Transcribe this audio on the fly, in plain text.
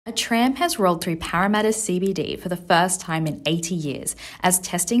A tram has rolled through Parramatta CBD for the first time in 80 years as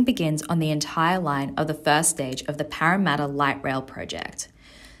testing begins on the entire line of the first stage of the Parramatta Light Rail project.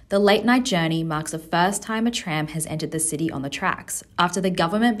 The late-night journey marks the first time a tram has entered the city on the tracks, after the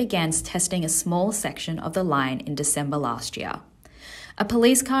government began testing a small section of the line in December last year. A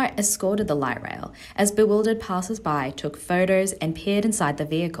police car escorted the light rail as bewildered passers-by took photos and peered inside the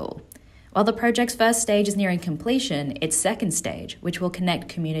vehicle. While the project's first stage is nearing completion, its second stage, which will connect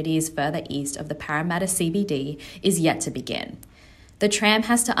communities further east of the Parramatta CBD, is yet to begin. The tram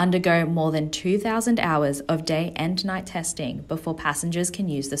has to undergo more than 2,000 hours of day and night testing before passengers can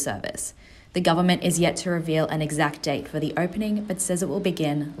use the service. The government is yet to reveal an exact date for the opening, but says it will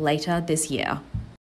begin later this year.